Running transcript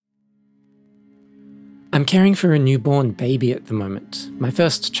I'm caring for a newborn baby at the moment, my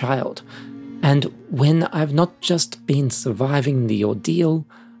first child. And when I've not just been surviving the ordeal,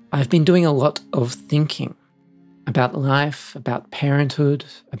 I've been doing a lot of thinking about life, about parenthood,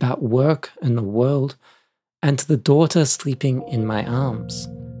 about work and the world, and the daughter sleeping in my arms.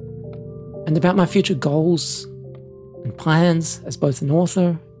 And about my future goals and plans as both an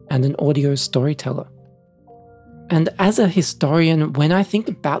author and an audio storyteller. And as a historian, when I think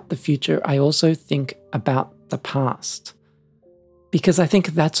about the future, I also think about the past, because I think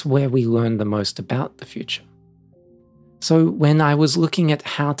that's where we learn the most about the future. So when I was looking at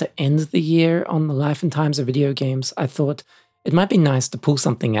how to end the year on the life and times of video games, I thought it might be nice to pull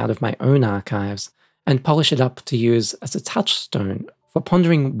something out of my own archives and polish it up to use as a touchstone for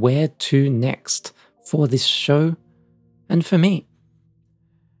pondering where to next for this show and for me.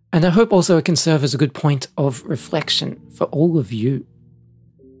 And I hope also it can serve as a good point of reflection for all of you.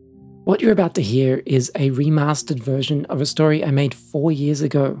 What you're about to hear is a remastered version of a story I made 4 years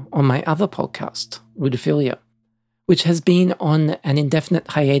ago on my other podcast, Ludophilia, which has been on an indefinite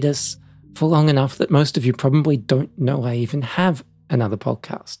hiatus for long enough that most of you probably don't know I even have another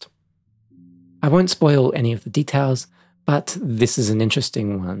podcast. I won't spoil any of the details, but this is an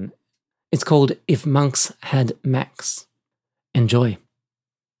interesting one. It's called If Monks Had Macs. Enjoy.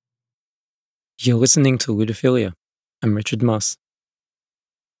 You're listening to Ludophilia. I'm Richard Moss.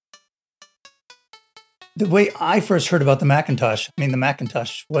 The way I first heard about the Macintosh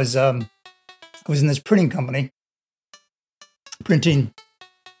was I was in this printing company,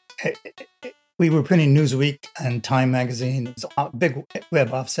 we were printing Newsweek and Time magazine. It was big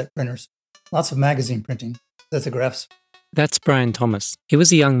web offset printers, lots of magazine printing, lithographs. That's Brian Thomas. He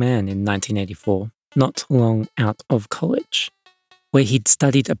was a young man in 1984, not long out of college, where he'd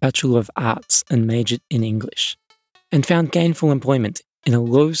studied a Bachelor of Arts and majored in English, and found gainful employment in a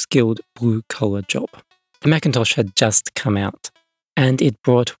low-skilled blue-collar job. The Macintosh had just come out, and it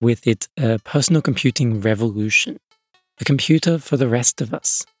brought with it a personal computing revolution, a computer for the rest of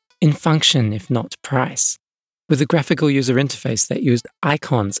us, in function if not price, with a graphical user interface that used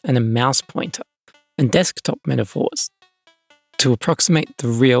icons and a mouse pointer and desktop metaphors to approximate the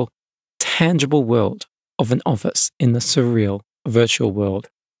real, tangible world of an office in the surreal virtual world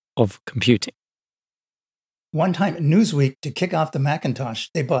of computing. One time at Newsweek, to kick off the Macintosh,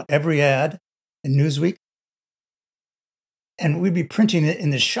 they bought every ad in Newsweek, and we'd be printing it in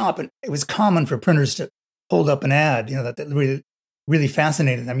the shop, and it was common for printers to hold up an ad, that really, really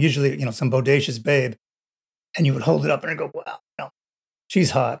fascinated them. Usually, some bodacious babe, and you would hold it up and go, wow,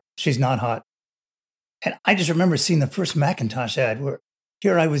 she's hot, she's not hot. And I just remember seeing the first Macintosh ad where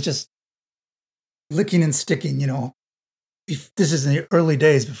here I was just licking and sticking, This is in the early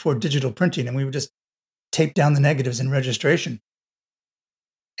days before digital printing, and we would just tape down the negatives in registration.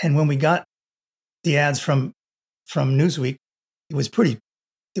 And when we got the ads from Newsweek,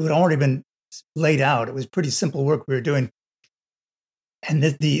 it had already been laid out. It was pretty simple work we were doing. And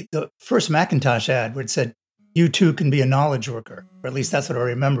the first Macintosh ad where it said, "You too can be a knowledge worker," or at least that's what I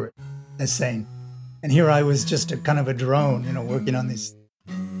remember it as saying. And here I was just a kind of a drone, working on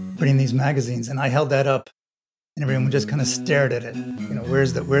printing these magazines. And I held that up, and everyone just kind of stared at it.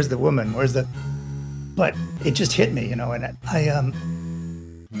 Where's the woman? But it just hit me, and I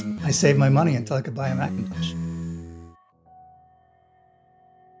saved my money until I could buy a Macintosh.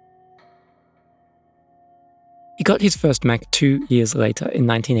 He got his first Mac 2 years later in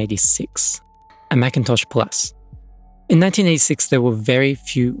 1986, a Macintosh Plus. In 1986, there were very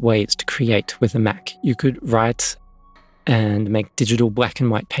few ways to create with a Mac. You could write and make digital black and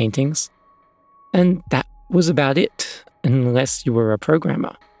white paintings, and that was about it, unless you were a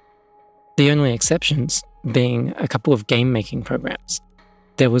programmer. The only exceptions being a couple of game-making programs.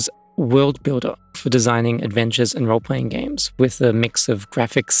 There was World Builder for designing adventures and role-playing games with a mix of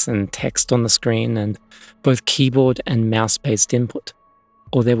graphics and text on the screen and both keyboard and mouse-based input.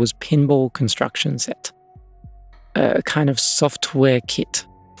 Or there was Pinball Construction Set, a kind of software kit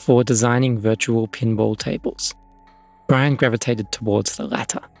for designing virtual pinball tables. Brian gravitated towards the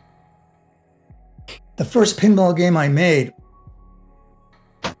latter. The first pinball game I made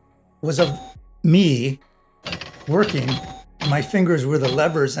was of me working. My fingers were the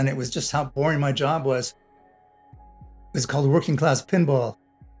levers, and it was just how boring my job was. It was called Working Class Pinball.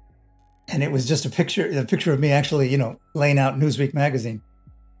 And it was just a picture of me actually, laying out Newsweek magazine.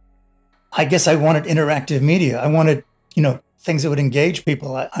 I guess I wanted interactive media. I wanted, things that would engage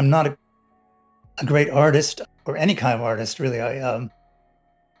people. I'm not a great artist or any kind of artist, really.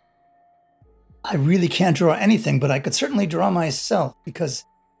 I really can't draw anything, but I could certainly draw myself because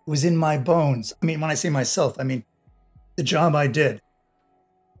it was in my bones. I mean, when I say myself, I mean the job I did.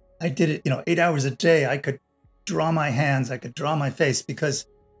 I did it, 8 hours a day. I could draw my hands, I could draw my face because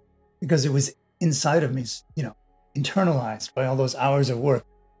it was inside of me, internalized by all those hours of work.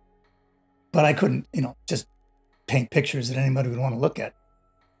 But I couldn't, just paint pictures that anybody would want to look at.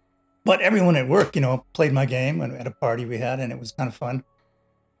 But everyone at work, played my game at a party we had, and it was kind of fun.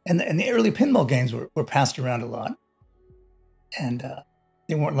 And the early pinball games were passed around a lot. And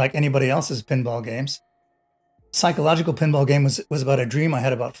they weren't like anybody else's pinball games. Psychological pinball game was about a dream I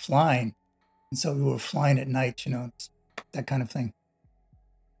had about flying. And so we were flying at night, that kind of thing.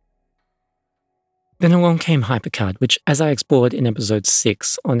 Then along came HyperCard, which, as I explored in episode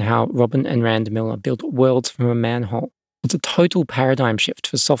 6 on how Robin and Rand Miller built worlds from a manhole, was a total paradigm shift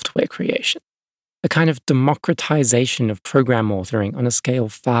for software creation, a kind of democratization of program authoring on a scale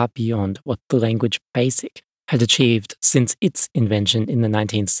far beyond what the language BASIC had achieved since its invention in the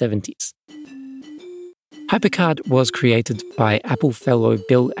 1970s. HyperCard was created by Apple fellow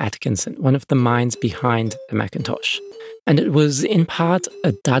Bill Atkinson, one of the minds behind the Macintosh, and it was in part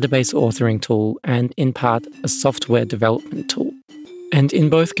a database authoring tool and in part a software development tool. And in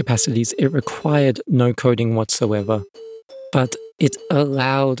both capacities, it required no coding whatsoever, but it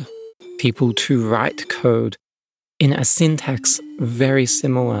allowed people to write code in a syntax very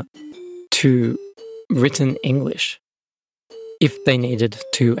similar to written English if they needed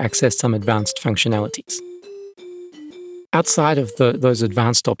to access some advanced functionalities. Outside of those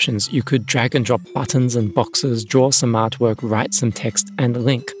advanced options, you could drag and drop buttons and boxes, draw some artwork, write some text, and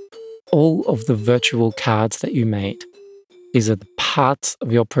link all of the virtual cards that you made. These are the parts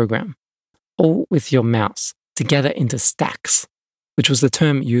of your program, all with your mouse, together into stacks, which was the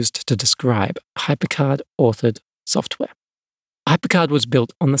term used to describe HyperCard-authored software. HyperCard was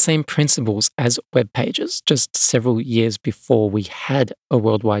built on the same principles as web pages, just several years before we had a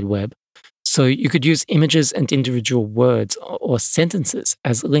World Wide Web. So you could use images and individual words or sentences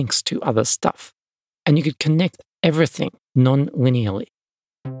as links to other stuff. And you could connect everything non-linearly.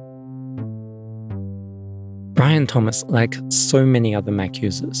 Brian Thomas, like so many other Mac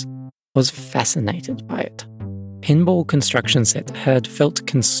users, was fascinated by it. Pinball Construction Set had felt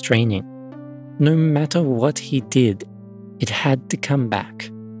constraining. No matter what he did, it had to come back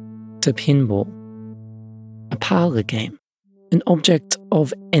to pinball, a parlor game. An object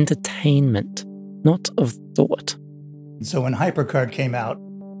of entertainment, not of thought. So when HyperCard came out,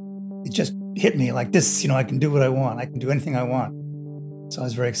 it just hit me like this, I can do what I want. I can do anything I want. So I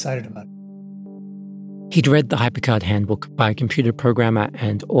was very excited about it. He'd read the HyperCard handbook by computer programmer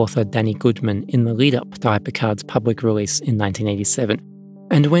and author Danny Goodman in the lead-up to HyperCard's public release in 1987.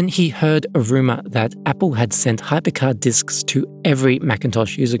 And when he heard a rumor that Apple had sent HyperCard disks to every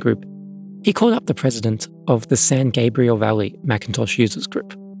Macintosh user group, he called up the president of the San Gabriel Valley Macintosh Users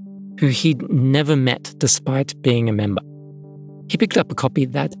Group, who he'd never met despite being a member. He picked up a copy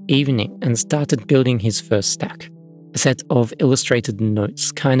that evening and started building his first stack, a set of illustrated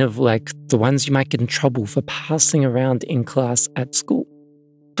notes, kind of like the ones you might get in trouble for passing around in class at school,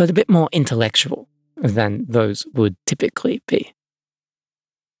 but a bit more intellectual than those would typically be.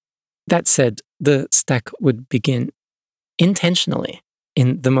 That said, the stack would begin intentionally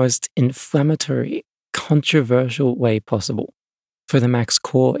in the most inflammatory, controversial way possible for the Mac's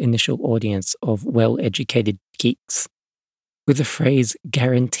core initial audience of well-educated geeks, with a phrase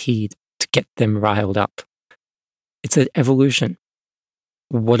guaranteed to get them riled up. It said evolution.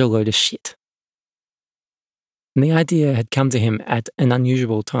 What a load of shit. And the idea had come to him at an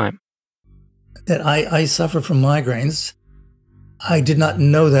unusual time. That I suffer from migraines. I did not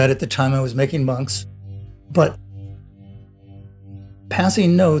know that at the time I was making Monks, but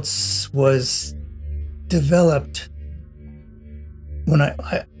passing notes was developed when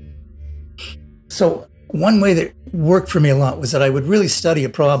so one way that worked for me a lot was that I would really study a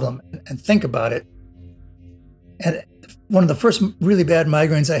problem and think about it. And one of the first really bad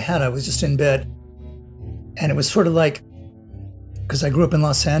migraines I had, I was just in bed. And it was sort of like, because I grew up in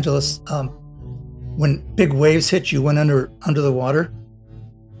Los Angeles, when big waves hit, you went under the water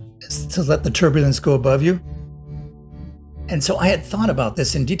to let the turbulence go above you. And so I had thought about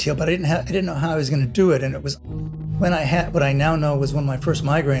this in detail, but I didn't know how I was going to do it. And it was when I had what I now know was one of my first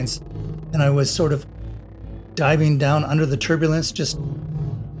migraines, and I was sort of diving down under the turbulence, just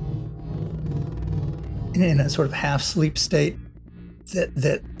in a sort of half sleep state,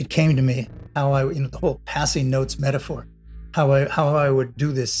 that it came to me how I, the whole passing notes metaphor, how I would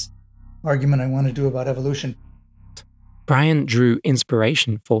do this argument I want to do about evolution. Brian drew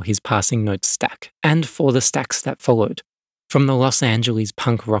inspiration for his passing notes stack and for the stacks that followed from the Los Angeles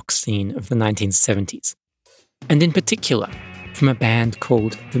punk rock scene of the 1970s, and in particular from a band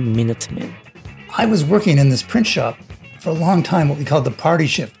called the Minutemen. I was working in this print shop for a long time, what we called the party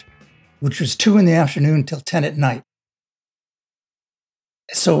shift. which was 2 in the afternoon till 10 at night.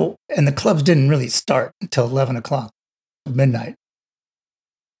 So, and the clubs didn't really start until 11 o'clock, midnight.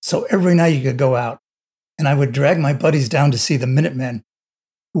 So every night you could go out, and I would drag my buddies down to see the Minutemen,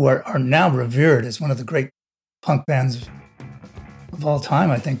 who are now revered as one of the great punk bands of all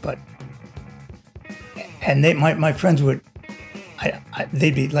time, I think. But and my friends would,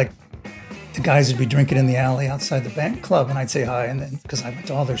 they'd be like, the guys would be drinking in the alley outside the band club, and I'd say hi, and then because I went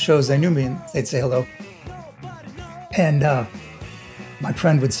to all their shows, they knew me, and they'd say hello. And my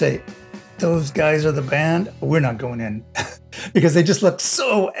friend would say, "Those guys are the band. We're not going in," because they just looked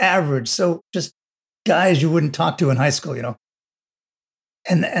so average, so just guys you wouldn't talk to in high school, you know.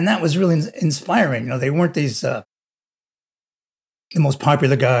 And that was really inspiring. You know, they weren't these the most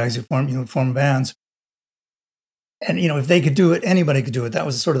popular guys who formed bands. And you know, if they could do it, anybody could do it. That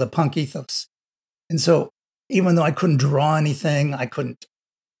was sort of the punk ethos. And so, even though I couldn't draw anything, I couldn't,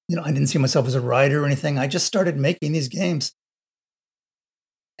 you know, I didn't see myself as a writer or anything. I just started making these games.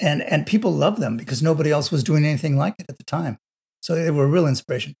 And people loved them because nobody else was doing anything like it at the time. So they were a real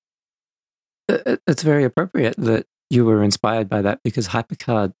inspiration. It's very appropriate that you were inspired by that, because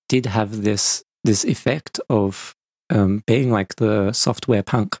Hypercar did have this effect of being like the software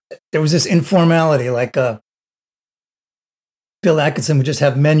punk. There was this informality, like Bill Atkinson would just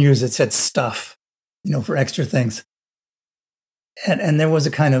have menus that said stuff, you know, for extra things. And there was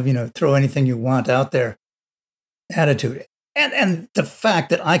a kind of, you know, throw anything you want out there attitude. And the fact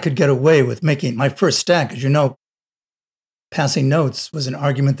that I could get away with making my first stack, as you know, passing notes was an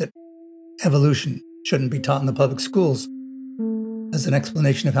argument that evolution shouldn't be taught in the public schools as an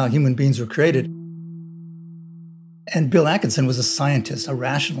explanation of how human beings were created. And Bill Atkinson was a scientist, a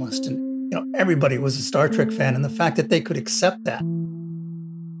rationalist, and you know, everybody was a Star Trek fan. And the fact that they could accept that,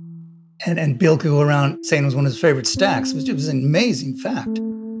 and Bill could go around saying it was one of his favorite stacks, it was an amazing fact.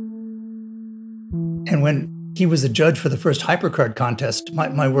 And when he was the judge for the first HyperCard contest,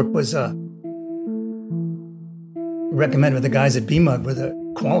 my work was recommended by the guys at BMUG, were the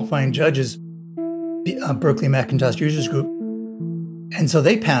qualifying judges, Berkeley Macintosh Users Group. And so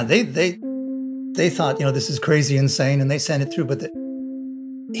they thought, you know, this is crazy, insane, and they sent it through, but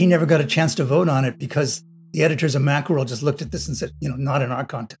he never got a chance to vote on it because the editors of Macworld just looked at this and said, you know, not in our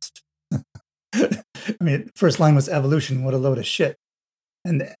contest. I mean, first line was evolution, what a load of shit.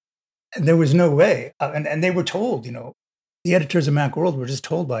 And there was no way. And they were told, you know, the editors of Macworld were just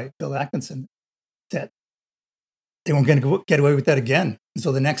told by Bill Atkinson that they weren't going to get away with that again. And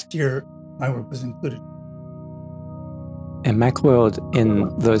so the next year, my work was included. And Macworld, in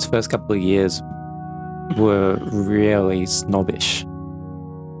those first couple of years, were really snobbish.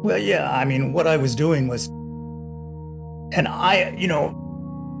 Well, yeah, I mean, what I was doing was, and I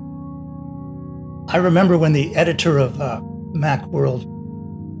remember when the editor of Macworld,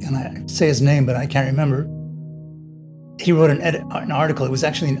 and I say his name, but I can't remember, he wrote an article. It was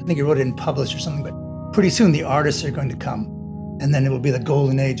actually, I think he wrote it in Publish or something, but pretty soon the artists are going to come, and then it will be the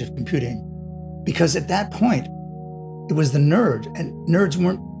golden age of computing. Because at that point, it was the nerd, and nerds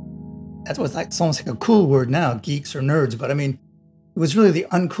weren't, that's what's like, it's almost like a cool word now, geeks or nerds, but I mean, it was really the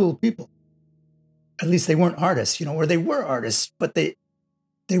uncool people. At least they weren't artists, you know, or they were artists, but they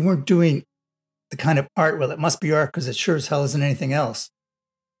weren't doing the kind of art, well, it must be art because it sure as hell isn't anything else.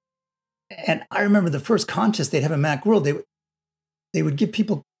 And I remember the first contest they'd have in Macworld, they would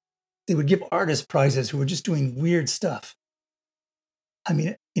give artist prizes who were just doing weird stuff. I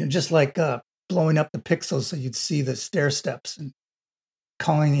mean, you know, just like blowing up the pixels so you'd see the stair steps, and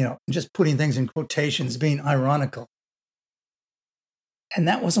calling, you know, just putting things in quotations, being ironical. And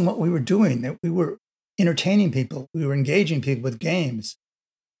that wasn't what we were doing. We were entertaining people. We were engaging people with games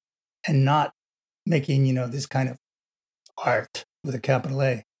and not making, you know, this kind of art with a capital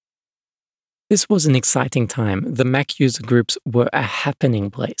A. This was an exciting time. The Mac user groups were a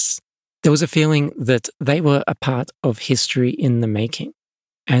happening place. There was a feeling that they were a part of history in the making.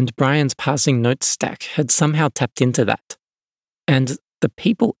 And Brian's passing notes stack had somehow tapped into that. And the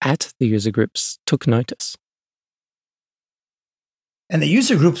people at the user groups took notice. And the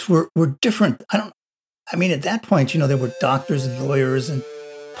user groups were different. I mean, at that point, you know, there were doctors and lawyers and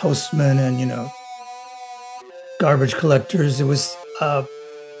postmen and, you know, garbage collectors. It was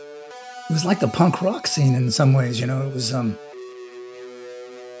like the punk rock scene in some ways, you know. It was, and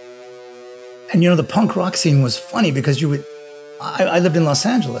you know, the punk rock scene was funny because I lived in Los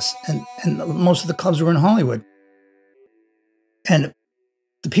Angeles, and most of the clubs were in Hollywood. And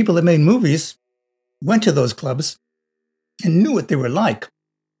the people that made movies went to those clubs and knew what they were like.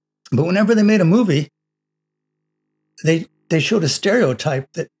 But whenever they made a movie, they showed a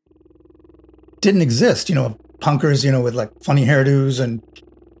stereotype that didn't exist, you know, of punkers, you know, with like funny hairdos and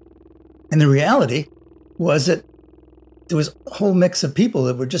And the reality was that there was a whole mix of people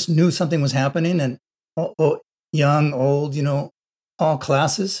that just knew something was happening, and young, old, all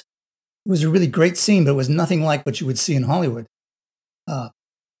classes. It was a really great scene, but it was nothing like what you would see in Hollywood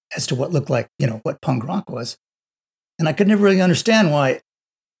as to what looked like, what punk rock was. And I could never really understand why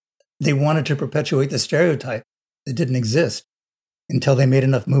they wanted to perpetuate the stereotype that didn't exist until they made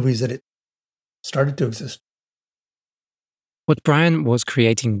enough movies that it started to exist. What Brian was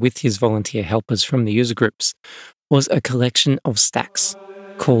creating with his volunteer helpers from the user groups was a collection of stacks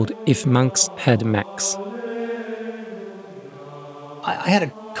called If Monks Had Macs. I had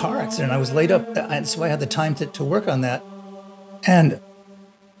a car accident. I was laid up, and so I had the time to work on that. And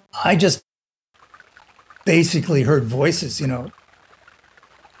I just basically heard voices,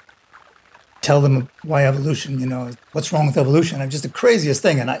 tell them why evolution, what's wrong with evolution. I'm just the craziest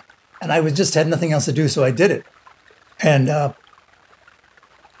thing. And I was just had nothing else to do, so I did it. And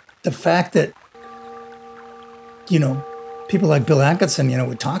the fact that, people like Bill Atkinson,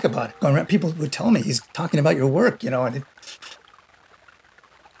 would talk about it. Going around, people would tell me, he's talking about your work,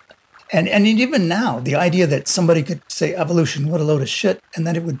 and even now, the idea that somebody could say evolution, what a load of shit, and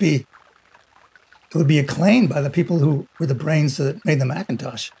that it would be acclaimed by the people who were the brains that made the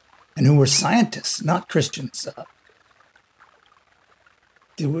Macintosh and who were scientists, not Christians.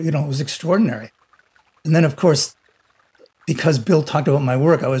 It was extraordinary. And then, of course, because Bill talked about my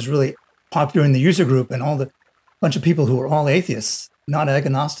work, I was really popular in the user group, and all the bunch of people who were all atheists, not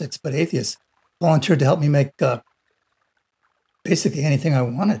agnostics, but atheists, volunteered to help me make basically anything I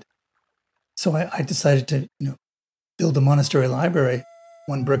wanted. So I decided to, build a monastery library,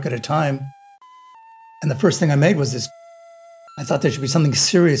 one brick at a time. And the first thing I made was this. I thought there should be something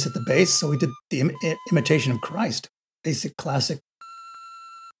serious at the base, so we did the Imitation of Christ, basic classic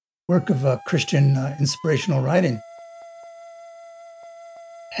work of Christian inspirational writing.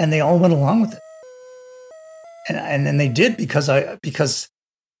 And they all went along with it. And they did because at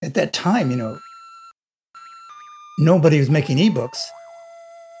that time, nobody was making ebooks.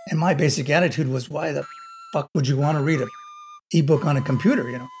 And my basic attitude was, why the fuck would you want to read an ebook on a computer,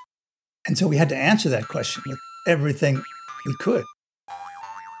 And so we had to answer that question with everything we could.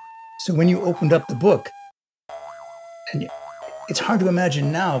 So when you opened up the book, and it's hard to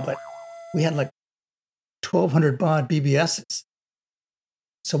imagine now, but we had like 1,200 baud BBSs.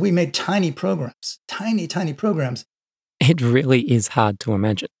 So we made tiny programs, tiny programs. It really is hard to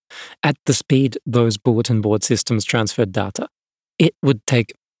imagine. At the speed those bulletin board systems transferred data, it would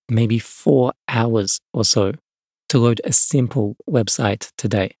take maybe 4 hours or so to load a simple website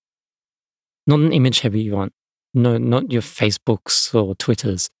today. Not an image-heavy one. No, not your Facebooks or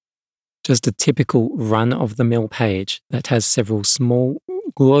Twitters. Just a typical run-of-the-mill page that has several small,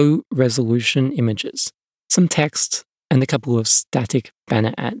 low-resolution images, some text, and a couple of static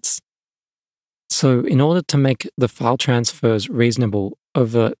banner ads. So in order to make the file transfers reasonable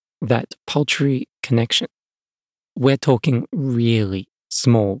over that paltry connection, we're talking really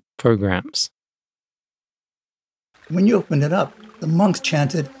small programs. When you opened it up, the monks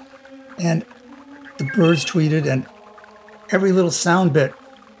chanted, and the birds tweeted, and every little sound bit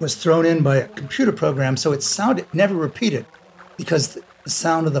was thrown in by a computer program, so it sounded never repeated, because the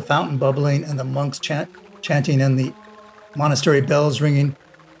sound of the fountain bubbling and the monks chanting and the monastery bells ringing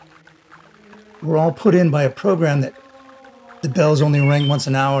were all put in by a program that the bells only rang once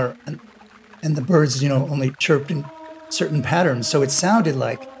an hour, and the birds, only chirped in certain patterns. So it sounded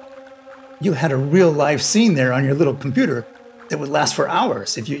like you had a real live scene there on your little computer that would last for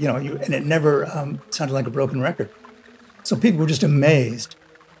hours if and it never sounded like a broken record. So people were just amazed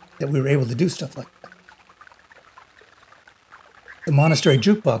that we were able to do stuff like that. The monastery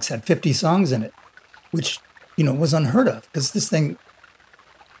jukebox had 50 songs in it, which, was unheard of, because these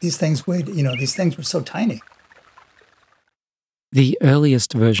things weighed, these things were so tiny. The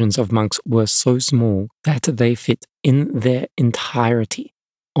earliest versions of Monks were so small that they fit in their entirety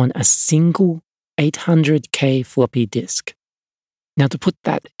on a single 800K floppy disk. Now, to put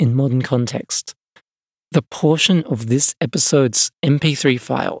that in modern context, the portion of this episode's MP3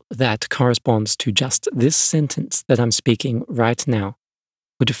 file that corresponds to just this sentence that I'm speaking right now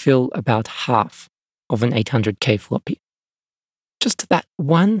would fill about half of an 800K floppy. Just that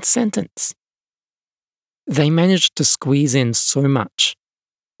one sentence. They managed to squeeze in so much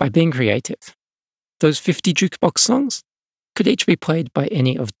by being creative. Those 50 jukebox songs could each be played by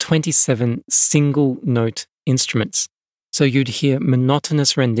any of 27 single-note instruments. So you'd hear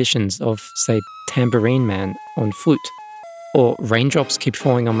monotonous renditions of, say, Tambourine Man on flute, or Raindrops Keep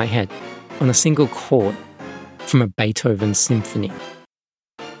Falling on My Head on a single chord from a Beethoven symphony.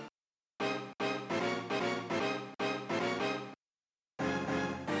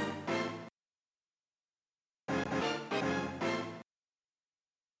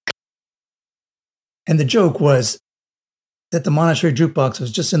 And the joke was that the Monastery Jukebox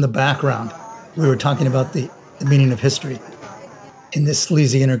was just in the background. We were talking about the meaning of history in this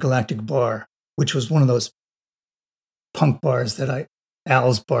sleazy intergalactic bar, which was one of those punk bars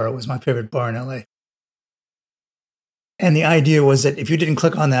Al's Bar was my favorite bar in LA. And the idea was that if you didn't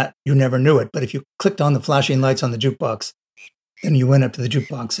click on that, you never knew it. But if you clicked on the flashing lights on the jukebox, then you went up to the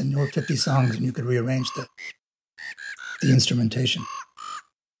jukebox and there were 50 songs and you could rearrange the instrumentation.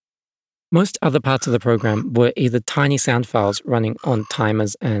 Most other parts of the program were either tiny sound files running on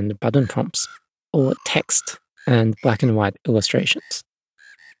timers and button prompts, or text and black and white illustrations.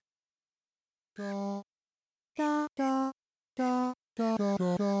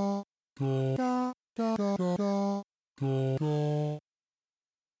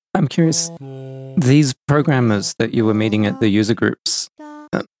 I'm curious, these programmers that you were meeting at the user groups,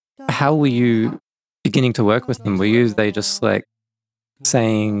 how were you beginning to work with them? They just like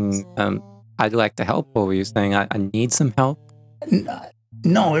saying, I'd like to help, or were you saying, I need some help?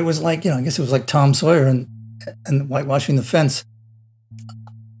 No, it was like, I guess it was like Tom Sawyer and whitewashing the fence.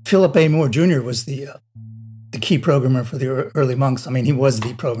 Philip A. Moore Jr. was the key programmer for the early monks. I mean, he was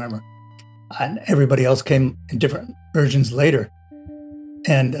the programmer. And everybody else came in different versions later.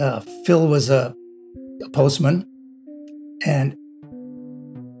 And Phil was a postman. And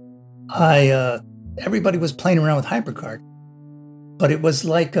everybody was playing around with HyperCard. But it was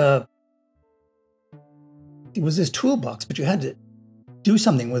like it was this toolbox, but you had to do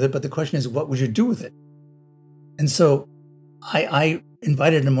something with it. But the question is, what would you do with it? And so I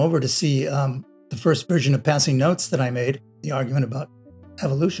invited him over to see the first version of Passing Notes that I made, the argument about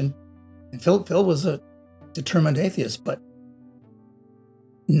evolution. And Phil was a determined atheist, but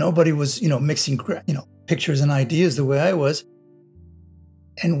nobody was, mixing, pictures and ideas the way I was.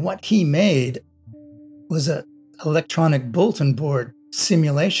 And what he made was a electronic bulletin board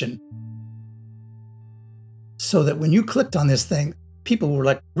simulation, so that when you clicked on this thing, people were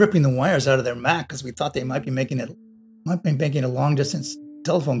like ripping the wires out of their Mac because we thought they might be making a long distance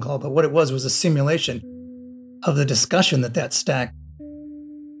telephone call. But what it was a simulation of the discussion that stack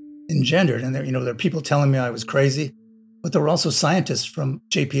engendered. And there are people telling me I was crazy, but there were also scientists from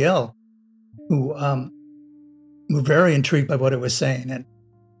JPL who were very intrigued by what it was saying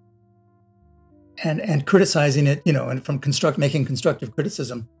and criticizing it, and from making constructive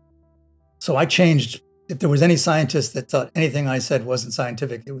criticism. So I changed. If there was any scientist that thought anything I said wasn't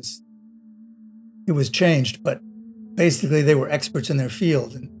scientific, it was changed. But basically, they were experts in their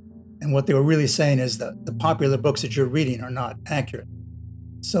field, and what they were really saying is that the popular books that you're reading are not accurate.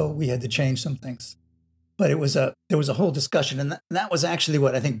 So we had to change some things. But there was a whole discussion, and that was actually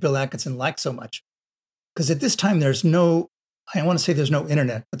what I think Bill Atkinson liked so much, because at this time I want to say there's no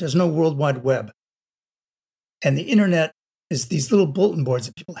internet, but there's no World Wide Web, and the internet is these little bulletin boards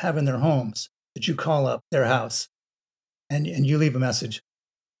that people have in their homes that you call up their house, and you leave a message,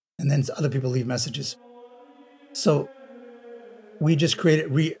 and then other people leave messages. So we just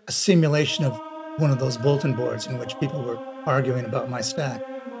created a simulation of one of those bulletin boards in which people were arguing about my stack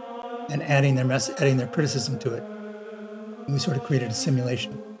and adding their criticism to it. And we sort of created a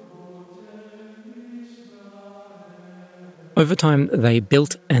simulation. Over time, they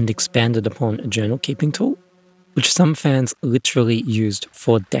built and expanded upon a journal keeping tool, which some fans literally used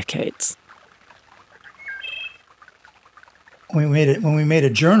for decades. When we made a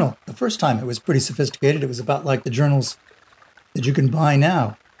journal, the first time it was pretty sophisticated. It was about like the journals that you can buy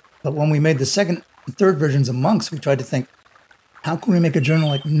now. But when we made the second and third versions of Monks, we tried to think, how can we make a journal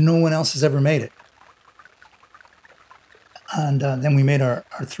like no one else has ever made it? And then we made our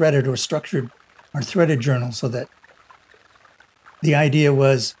threaded or structured, our threaded journal, so that the idea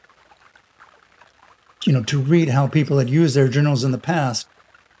was, to read how people had used their journals in the past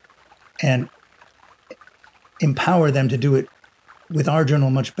and empower them to do it with our journal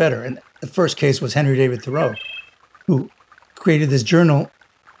much better. And the first case was Henry David Thoreau, who created this journal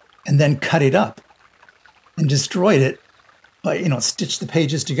and then cut it up and destroyed it by, stitched the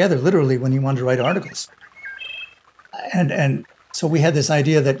pages together literally when he wanted to write articles. And so we had this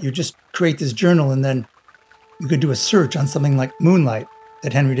idea that you just create this journal and then you could do a search on something like Moonlight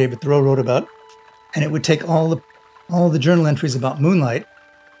that Henry David Thoreau wrote about, and it would take all the journal entries about Moonlight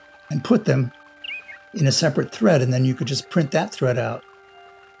and put them in a separate thread, and then you could just print that thread out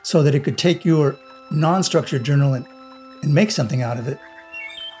so that it could take your non-structured journal and make something out of it.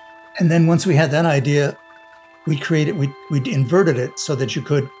 And then once we had that idea, we inverted it so that you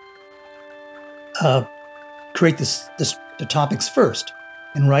could create the topics first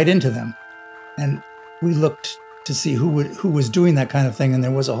and write into them. And we looked to see who was doing that kind of thing, and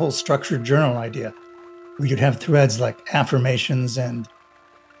there was a whole structured journal idea where you'd have threads like affirmations and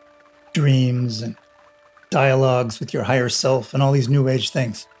dreams and dialogues with your higher self and all these new age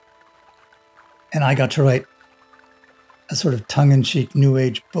things. And I got to write a sort of tongue-in-cheek new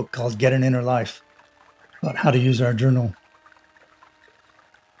age book called Get an Inner Life, about how to use our journal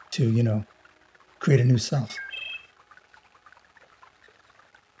to, create a new self.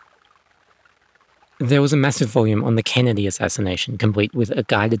 There was a massive volume on the Kennedy assassination, complete with a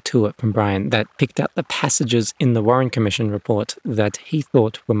guided tour from Brian that picked out the passages in the Warren Commission report that he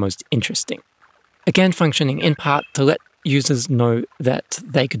thought were most interesting. Again, functioning in part to let users know that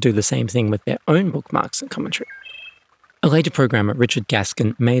they could do the same thing with their own bookmarks and commentary. A later programmer, Richard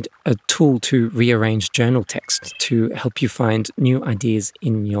Gaskin, made a tool to rearrange journal text to help you find new ideas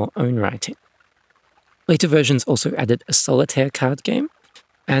in your own writing. Later versions also added a solitaire card game,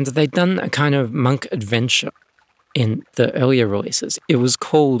 and they'd done a kind of monk adventure in the earlier releases. It was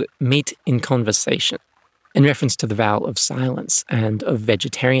called Meet in Conversation, in reference to the vow of silence and of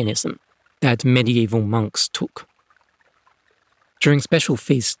vegetarianism that medieval monks took. During special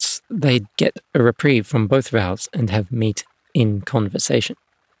feasts, they'd get a reprieve from both vows and have meat in conversation.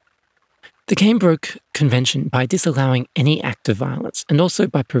 The game broke convention by disallowing any act of violence and also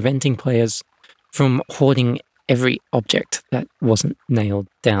by preventing players from hoarding every object that wasn't nailed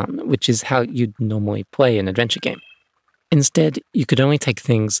down, which is how you'd normally play an adventure game. Instead, you could only take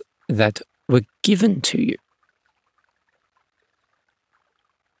things that were given to you.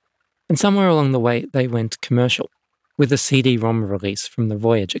 And somewhere along the way, they went commercial, with a CD-ROM release from the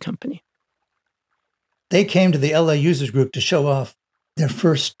Voyager company. They came to the LA Users Group to show off their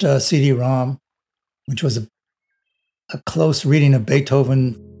first CD-ROM, which was a close reading of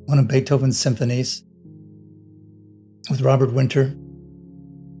Beethoven, one of Beethoven's symphonies, with Robert Winter.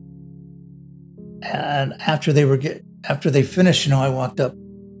 And after they finished, I walked up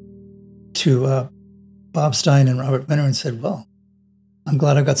to Bob Stein and Robert Winter and said, "Well, I'm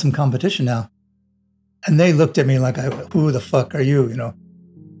glad I've got some competition now." And they looked at me like, "Who the fuck are you?"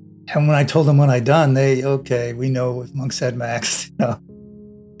 And when I told them what I'd done, okay, we know with Monk's Head Max,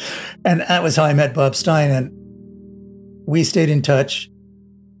 And that was how I met Bob Stein, and we stayed in touch.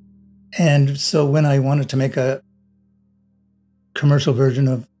 And so when I wanted to make a commercial version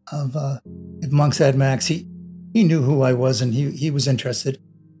of Monk's Head Max, he knew who I was, and he was interested.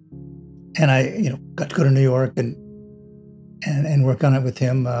 And I, got to go to New York and work on it with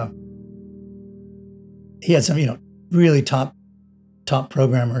him. He had some, really top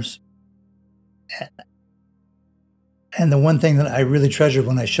programmers. And the one thing that I really treasured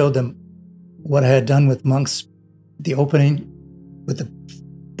when I showed them what I had done with Monk's, the opening with the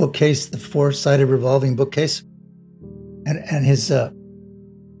bookcase, the four-sided revolving bookcase, and his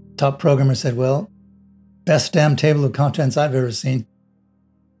top programmer said, "Well, best damn table of contents I've ever seen."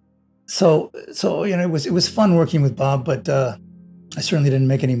 So it was fun working with Bob, but I certainly didn't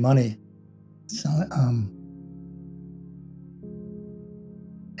make any money. So,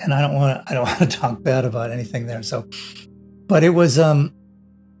 and I don't want to talk bad about anything there. So, but it was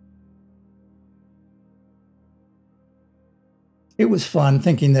fun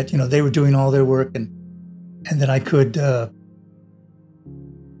thinking that they were doing all their work and that I could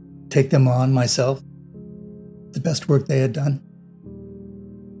take them on myself, the best work they had done.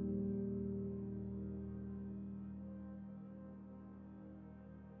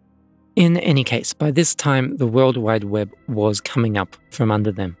 In any case, by this time, the World Wide Web was coming up from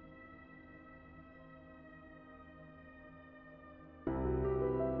under them.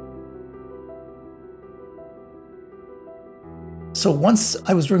 So once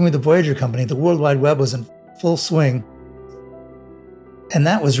I was working with the Voyager company, the World Wide Web was in full swing. And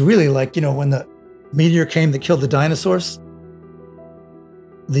that was really like, when the meteor came that killed the dinosaurs,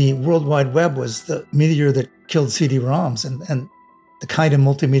 the World Wide Web was the meteor that killed CD-ROMs and the kind of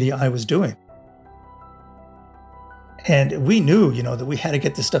multimedia I was doing. And we knew, that we had to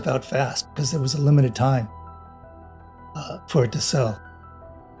get this stuff out fast because there was a limited time for it to sell.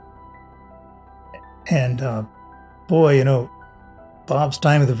 And Bob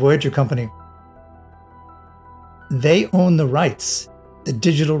Stein with the Voyager company, they own the rights, the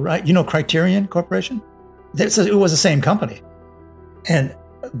digital right, Criterion Corporation? It was the same company. And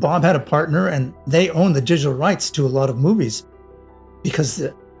Bob had a partner and they owned the digital rights to a lot of movies because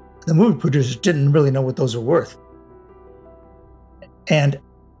the movie producers didn't really know what those were worth. And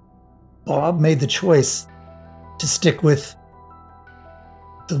Bob made the choice to stick with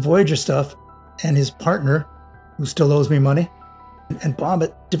the Voyager stuff and his partner, who still owes me money. And Bob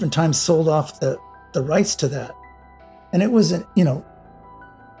at different times sold off the rights to that. And it was, it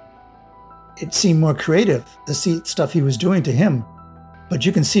seemed more creative, the stuff he was doing to him. But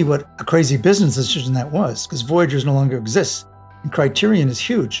you can see what a crazy business decision that was, because Voyager no longer exists, and Criterion is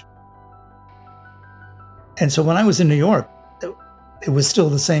huge. And so when I was in New York, it was still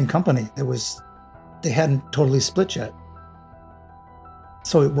the same company. They hadn't totally split yet.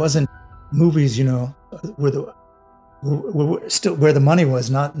 So it wasn't movies, where the money was,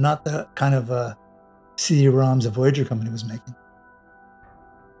 not the kind of CD-ROMs the Voyager company was making.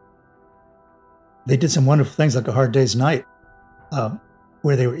 They did some wonderful things like A Hard Day's Night,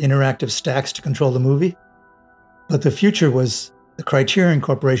 where they were interactive stacks to control the movie. But the future was the Criterion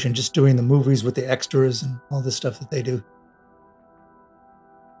Corporation just doing the movies with the extras and all the stuff that they do.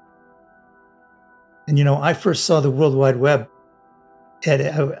 And, I first saw the World Wide Web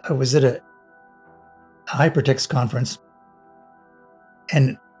I was at a hypertext conference.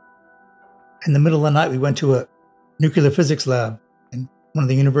 And in the middle of the night, we went to a nuclear physics lab in one of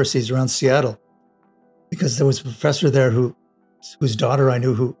the universities around Seattle, because there was a professor there whose daughter I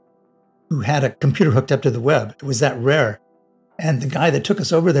knew who had a computer hooked up to the web. It was that rare. And the guy that took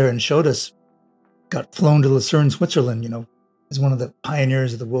us over there and showed us got flown to Lucerne, Switzerland, as one of the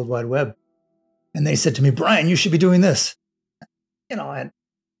pioneers of the World Wide Web. And they said to me, "Brian, you should be doing this." And I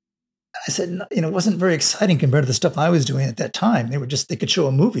said, it wasn't very exciting compared to the stuff I was doing at that time. They could show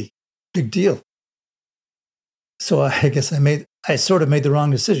a movie. Big deal. So I guess I sort of made the wrong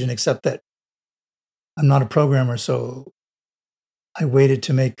decision, except that I'm not a programmer. So I waited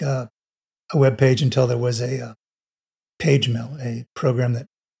to make a web page until there was a PageMill, a program that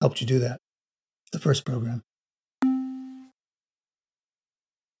helped you do that. The first program.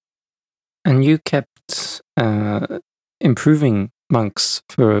 And you kept improving Monks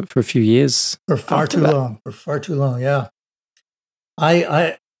for a few years. For far too long, yeah.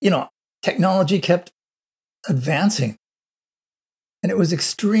 I technology kept advancing, and it was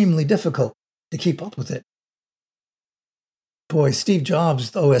extremely difficult to keep up with it. Boy, Steve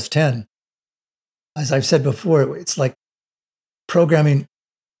Jobs, the OS X, as I've said before, it's like programming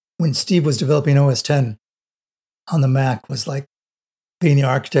when Steve was developing OS X on the Mac was like being the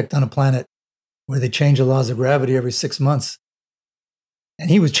architect on a planet where they change the laws of gravity every 6 months. And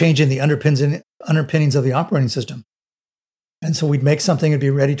he was changing the underpinnings of the operating system. And so we'd make something and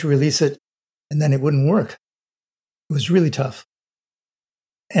be ready to release it, and then it wouldn't work. It was really tough.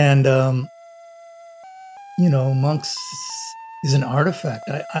 And, Monks is an artifact.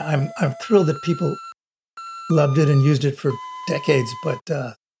 I'm thrilled that people loved it and used it for decades,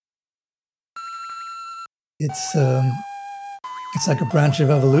 but it's like a branch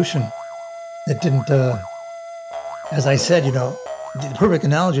of evolution that didn't, as I said, the perfect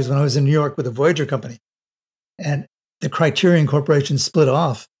analogy is when I was in New York with the Voyager company, and the Criterion Corporation split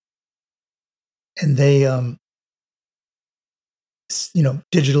off, and they,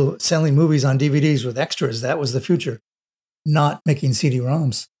 digital selling movies on DVDs with extras. That was the future, not making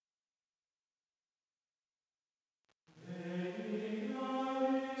CD-ROMs.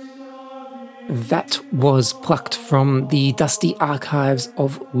 That was plucked from the dusty archives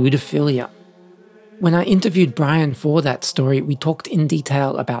of Ludophilia. When I interviewed Brian for that story, we talked in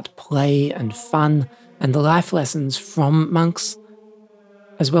detail about play and fun and the life lessons from Monks,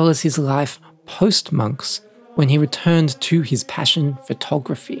 as well as his life post-Monks when he returned to his passion,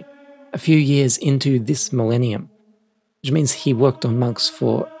 photography, a few years into this millennium, which means he worked on Monks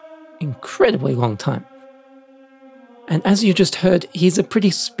for an incredibly long time. And as you just heard, he's a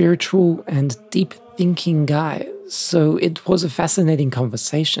pretty spiritual and deep-thinking guy, so it was a fascinating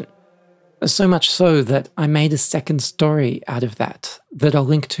conversation. So much so that I made a second story out of that I'll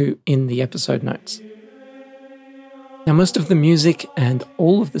link to in the episode notes. Now, most of the music and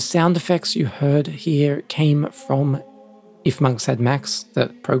all of the sound effects you heard here came from If Monks Had Macs,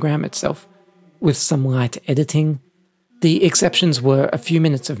 the program itself, with some light editing. The exceptions were a few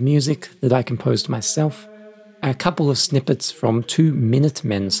minutes of music that I composed myself, a couple of snippets from 2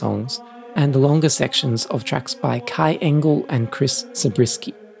 Minutemen songs, and the longer sections of tracks by Kai Engel and Chris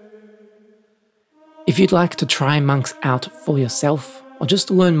Zabriskie. If you'd like to try Monks out for yourself, or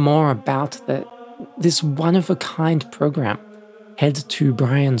just learn more about this one-of-a-kind program, head to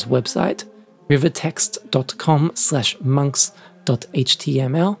Brian's website,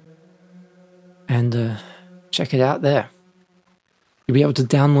 rivertext.com/monks.html, and check it out there. You'll be able to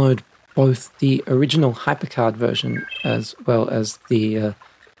download both the original HyperCard version as well as the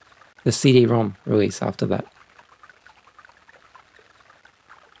CD-ROM release after that.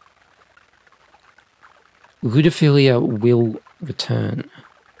 Ludophilia will return,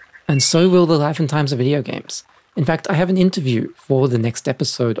 and so will the Life and Times of Video Games. In fact, I have an interview for the next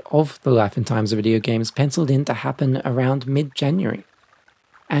episode of the Life and Times of Video Games penciled in to happen around mid-January.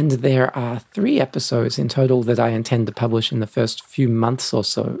 And there are 3 episodes in total that I intend to publish in the first few months or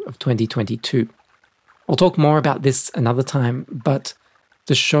so of 2022. I'll talk more about this another time, but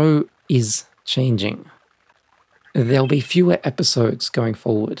the show is changing. there'll be fewer episodes going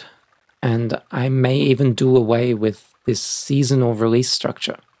forward, and I may even do away with this seasonal release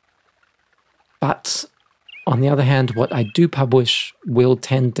structure. But on the other hand, what I do publish will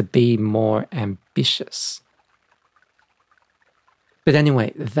tend to be more ambitious. But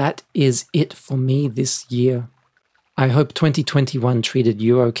anyway, that is it for me this year. I hope 2021 treated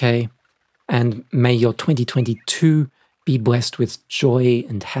you okay, and may your 2022 be blessed with joy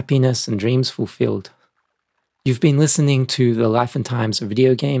and happiness and dreams fulfilled. You've been listening to The Life and Times of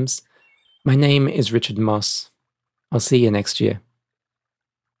Video Games. My name is Richard Moss. I'll see you next year.